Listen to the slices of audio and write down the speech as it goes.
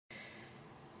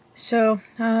We're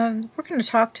going to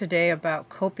talk today about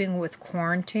coping with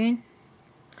quarantine.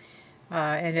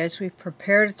 And as we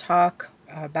prepare to talk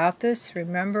about this,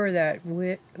 remember that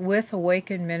with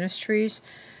Awaken Ministries,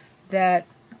 that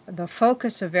the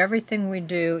focus of everything we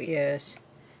do is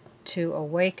to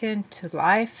awaken to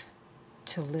life,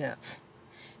 to live.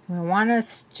 We want to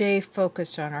stay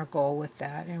focused on our goal with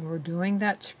that, and we're doing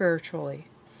that spiritually.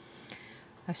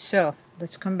 So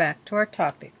let's come back to our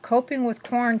topic, coping with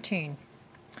quarantine.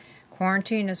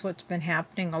 Quarantine is what's been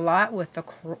happening a lot with the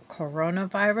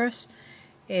coronavirus,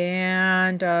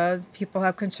 and people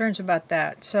have concerns about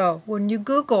that. So when you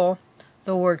Google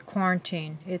the word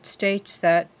quarantine, it states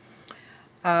that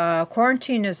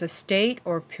quarantine is a state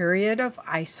or period of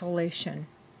isolation.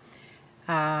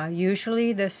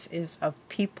 Usually this is of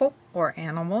people or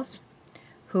animals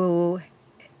who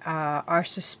are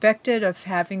suspected of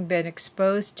having been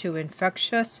exposed to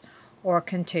infectious or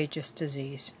contagious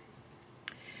disease.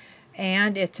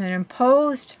 And it's an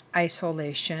imposed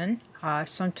isolation,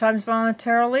 sometimes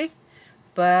voluntarily,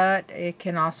 but it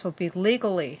can also be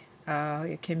legally.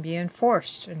 It can be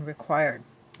enforced and required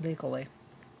legally.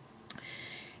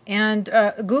 And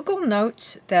Google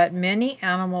notes that many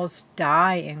animals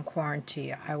die in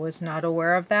quarantine. I was not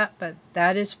aware of that, but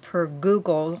that is per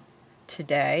Google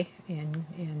today.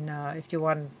 If you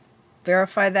want to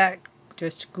verify that,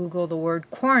 just Google the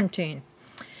word quarantine.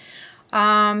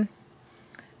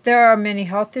 There are many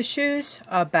health issues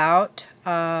about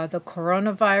the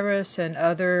coronavirus and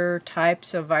other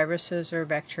types of viruses or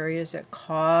bacteria that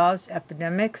cause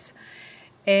epidemics.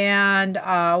 And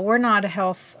we're not a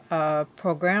health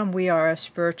program. We are a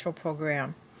spiritual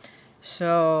program.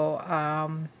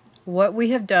 So what we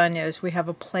have done is we have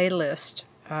a playlist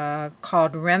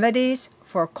called Remedies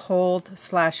for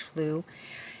Cold/Flu.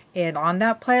 And on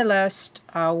that playlist,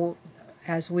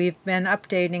 as we've been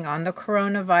updating on the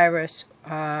coronavirus,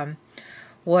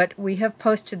 what we have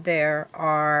posted there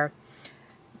are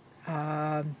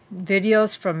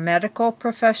videos from medical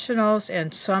professionals,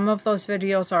 and some of those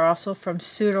videos are also from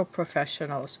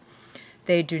pseudo-professionals.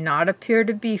 They do not appear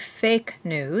to be fake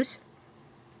news,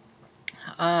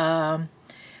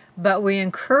 but we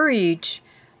encourage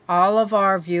all of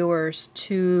our viewers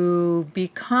to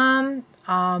become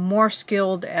more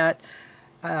skilled at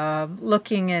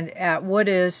looking at what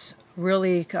is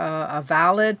really a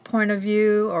valid point of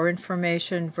view or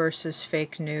information versus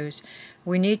fake news.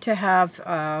 We need to have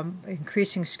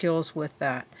increasing skills with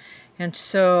that. And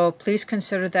so please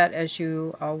consider that as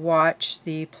you watch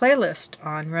the playlist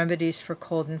on remedies for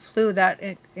cold and flu. That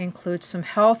includes some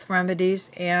health remedies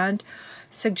and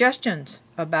suggestions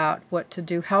about what to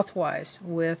do health-wise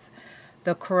with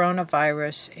the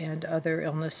coronavirus and other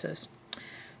illnesses.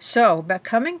 So, but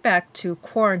coming back to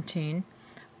quarantine,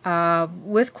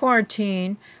 with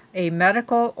quarantine, a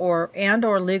medical or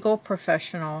legal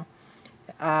professional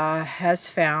has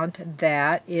found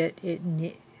that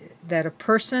that a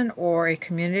person or a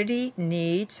community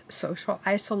needs social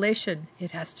isolation.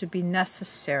 It has to be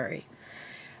necessary.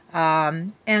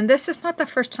 And this is not the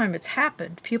first time it's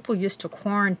happened. People used to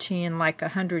quarantine like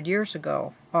 100 years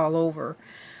ago all over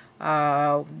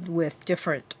with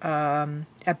different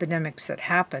epidemics that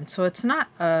happened. So it's not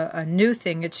a new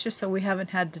thing. It's just that we haven't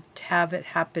had to have it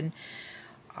happen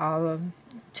to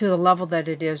the level that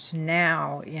it is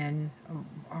now in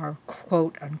our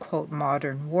quote-unquote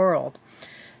modern world.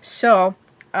 So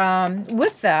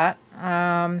with that,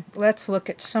 let's look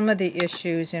at some of the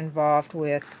issues involved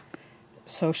with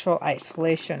social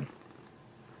isolation.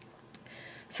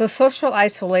 So social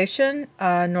isolation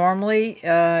normally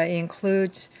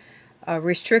includes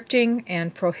restricting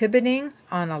and prohibiting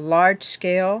on a large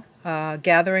scale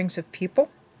gatherings of people,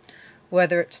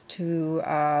 whether it's to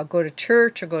go to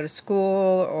church or go to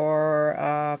school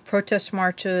or protest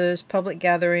marches, public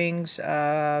gatherings,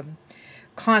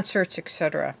 concerts,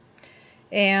 etc.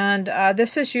 And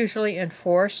this is usually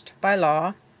enforced by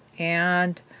law,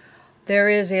 and there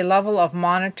is a level of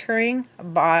monitoring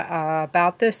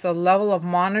about this. The level of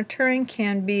monitoring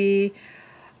can be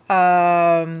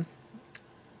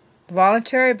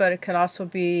voluntary, but it can also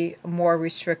be more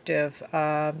restrictive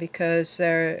because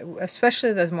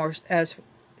especially as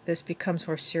this becomes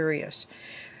more serious,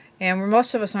 and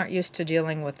most of us aren't used to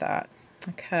dealing with that.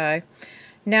 Okay,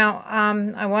 now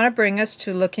I want to bring us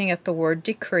to looking at the word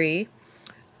decree.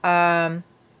 A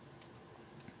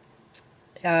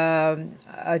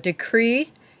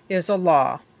decree is a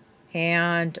law,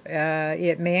 and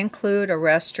it may include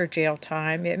arrest or jail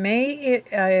time. It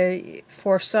may,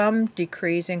 for some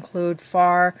decrees, include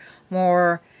far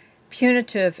more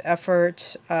punitive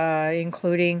efforts,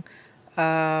 including,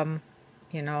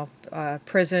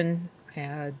 prison,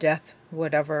 death,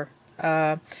 whatever,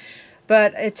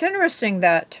 But it's interesting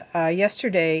that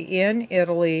yesterday in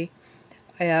Italy,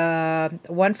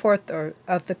 1/4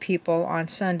 of the people on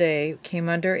Sunday came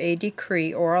under a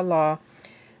decree or a law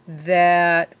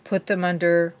that put them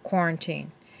under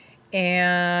quarantine.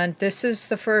 And this is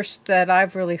the first that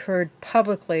I've really heard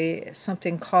publicly,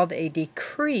 something called a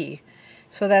decree.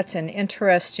 So that's an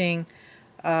interesting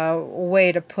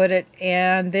way to put it.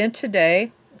 And then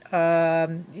today,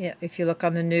 if you look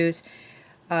on the news,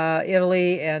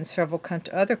 Italy and several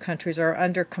other countries are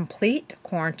under complete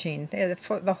quarantine.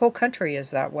 The whole country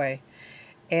is that way.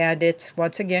 And it's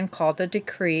once again called a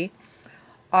decree.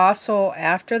 Also,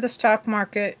 after the stock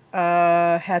market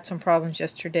had some problems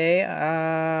yesterday,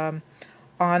 on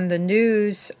the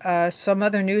news, some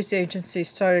other news agencies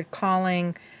started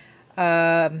calling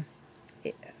the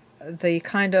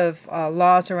kind of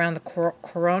laws around the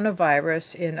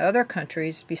coronavirus in other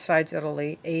countries besides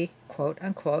Italy a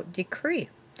quote-unquote decree.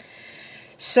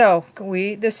 So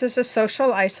this is a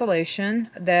social isolation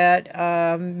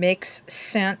that makes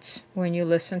sense when you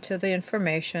listen to the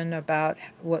information about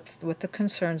what the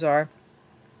concerns are.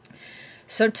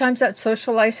 Sometimes that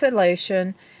social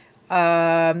isolation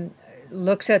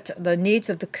looks at the needs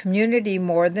of the community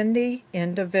more than the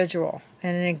individual.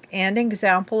 And an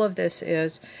example of this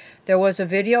is there was a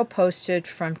video posted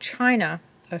from China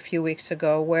a few weeks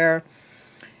ago where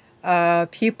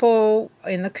people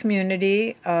in the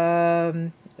community,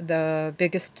 the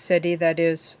biggest city that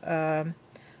is has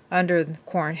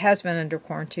been under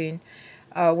quarantine,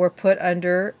 were put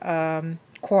under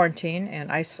quarantine and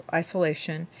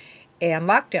isolation and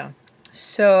lockdown.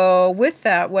 So with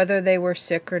that, whether they were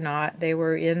sick or not, they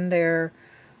were in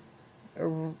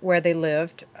where they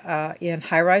lived in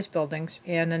high-rise buildings,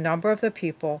 and a number of the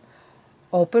people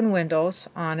open windows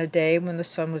on a day when the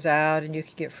sun was out and you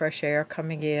could get fresh air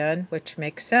coming in, which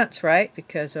makes sense, right?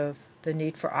 Because of the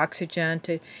need for oxygen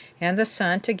and the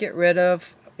sun to get rid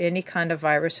of any kind of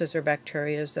viruses or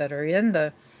bacteria that are in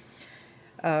the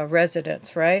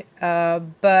residents, right?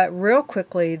 But real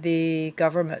quickly, the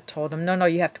government told them, no,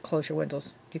 you have to close your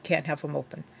windows. You can't have them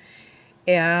open.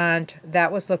 And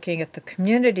that was looking at the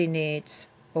community needs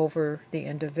over the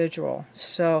individual.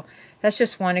 So that's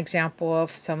just one example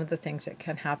of some of the things that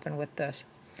can happen with this.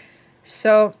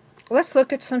 So let's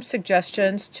look at some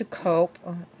suggestions to cope.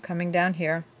 Coming down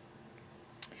here.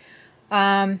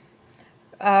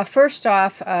 First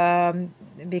off,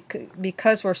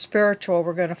 because we're spiritual,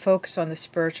 we're going to focus on the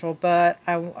spiritual, but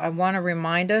I want to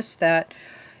remind us that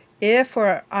if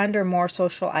we're under more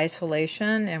social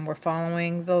isolation and we're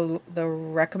following the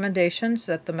recommendations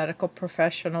that the medical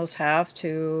professionals have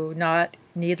to not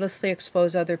needlessly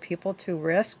expose other people to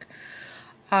risk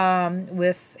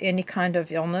with any kind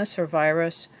of illness or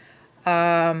virus,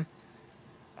 that's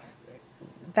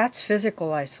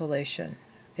physical isolation.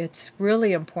 It's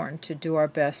really important to do our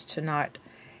best to not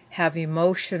have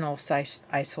emotional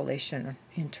isolation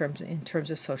in terms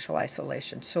of social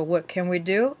isolation. So what can we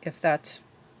do if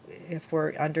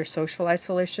we're under social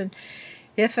isolation?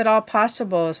 If at all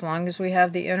possible, as long as we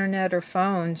have the internet or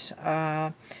phones,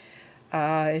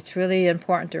 it's really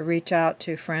important to reach out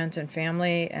to friends and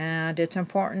family, and it's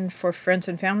important for friends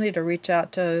and family to reach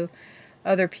out to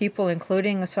other people,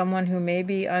 including someone who may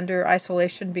be under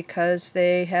isolation because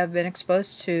they have been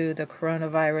exposed to the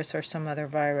coronavirus or some other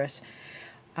virus.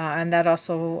 And that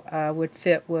also would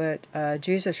fit what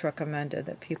Jesus recommended,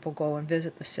 that people go and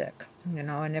visit the sick.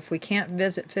 And if we can't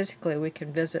visit physically, we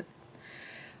can visit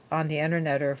on the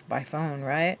internet or by phone,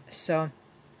 right? So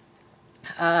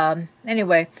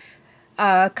anyway,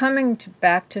 coming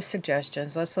back to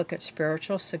suggestions, let's look at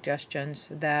spiritual suggestions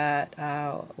that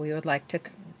we would like to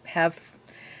have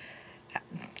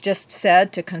just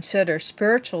said to consider.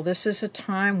 Spiritual, this is a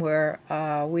time where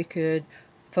we could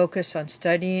focus on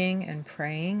studying and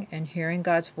praying and hearing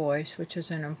God's voice, which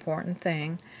is an important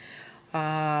thing.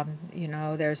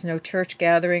 There's no church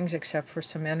gatherings except for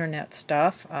some internet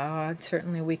stuff.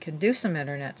 Certainly we can do some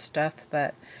internet stuff,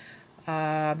 but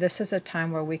this is a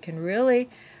time where we can really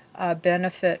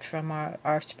benefit from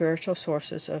our spiritual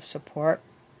sources of support.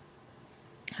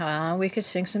 We could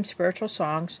sing some spiritual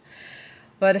songs,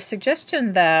 but a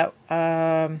suggestion that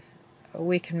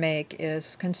we can make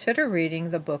is consider reading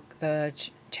the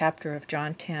chapter of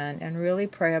John 10 and really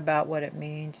pray about what it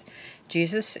means.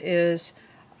 Jesus is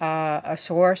a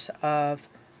source of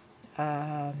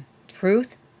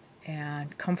truth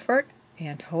and comfort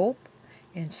and hope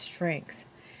and strength.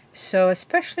 So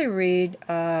especially read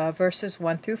verses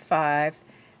 1 through 5,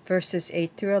 verses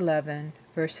 8 through 11,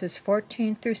 verses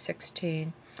 14 through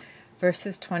 16,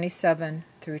 verses 27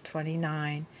 through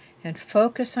 29, and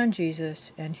focus on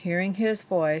Jesus and hearing his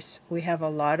voice. We have a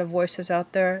lot of voices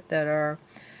out there that are,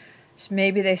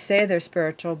 maybe they say they're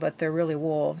spiritual, but they're really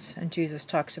wolves, and Jesus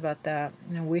talks about that.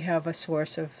 And we have a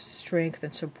source of strength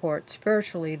and support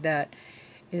spiritually that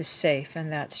is safe,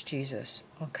 and that's Jesus,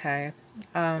 okay?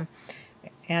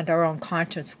 And our own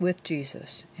conscience with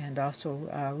Jesus, and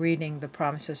also reading the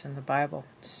promises in the Bible.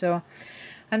 So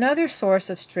another source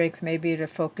of strength may be to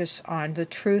focus on the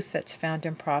truth that's found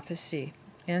in prophecy.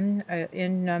 In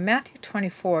Matthew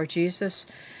 24, Jesus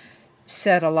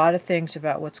said a lot of things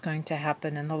about what's going to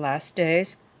happen in the last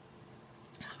days.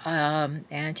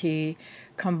 And he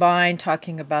combined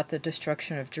talking about the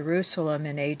destruction of Jerusalem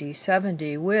in AD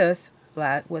 70 with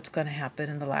what's going to happen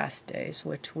in the last days,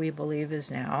 which we believe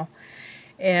is now.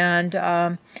 And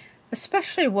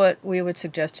especially what we would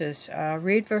suggest is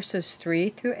read verses 3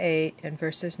 through 8 and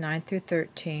verses 9 through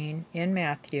 13 in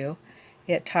Matthew.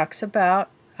 It talks about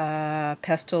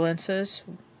pestilences,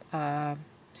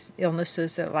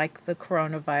 illnesses like the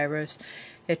coronavirus.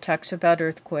 It talks about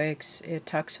earthquakes. It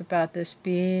talks about this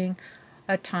being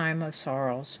a time of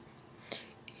sorrows.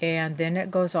 And then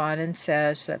it goes on and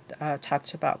says that,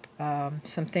 talks about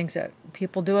some things that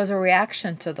people do as a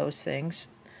reaction to those things,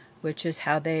 which is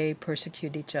how they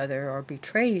persecute each other or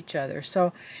betray each other.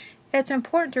 So it's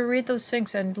important to read those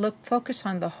things and focus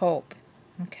on the hope,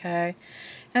 okay?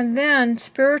 And then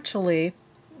spiritually,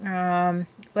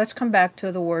 let's come back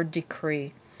to the word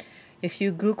decree. If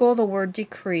you Google the word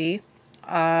decree,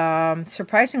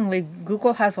 surprisingly,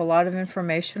 Google has a lot of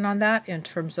information on that in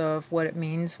terms of what it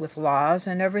means with laws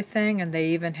and everything, and they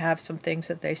even have some things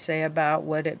that they say about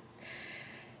what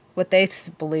they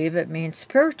believe it means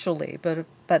spiritually.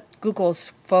 But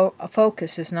Google's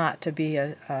focus is not to be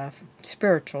a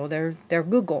spiritual. They're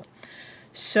Google.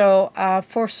 So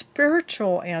for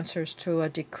spiritual answers to a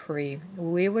decree,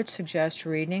 we would suggest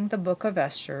reading the book of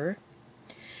Esther,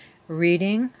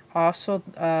 reading also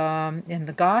in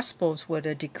the Gospels what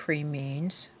a decree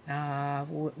means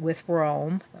with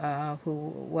Rome, who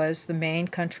was the main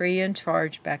country in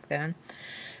charge back then,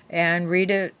 and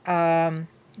read it.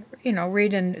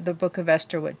 Read in the book of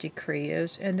Esther what decree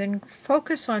is, and then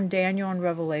focus on Daniel and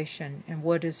Revelation and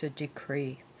what is a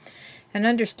decree, and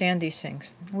understand these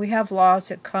things. We have laws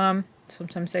that come.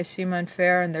 Sometimes they seem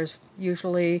unfair, and there's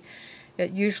usually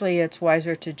it's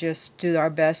wiser to just do our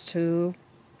best to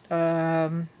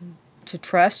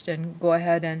trust and go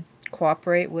ahead and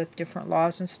cooperate with different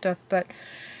laws and stuff. But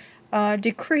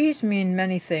decrees mean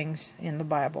many things in the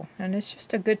Bible, and it's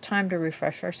just a good time to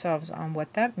refresh ourselves on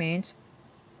what that means.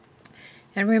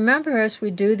 And remember, as we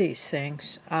do these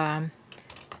things,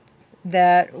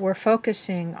 that we're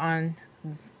focusing on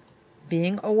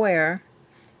being aware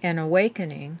and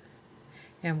awakening,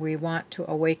 and we want to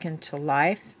awaken to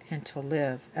life and to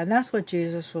live. And that's what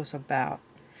Jesus was about.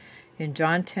 In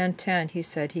John 10:10, he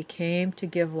said he came to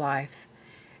give life,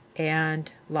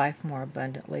 and life more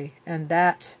abundantly. And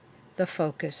that's the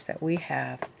focus that we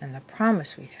have and the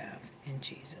promise we have in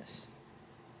Jesus.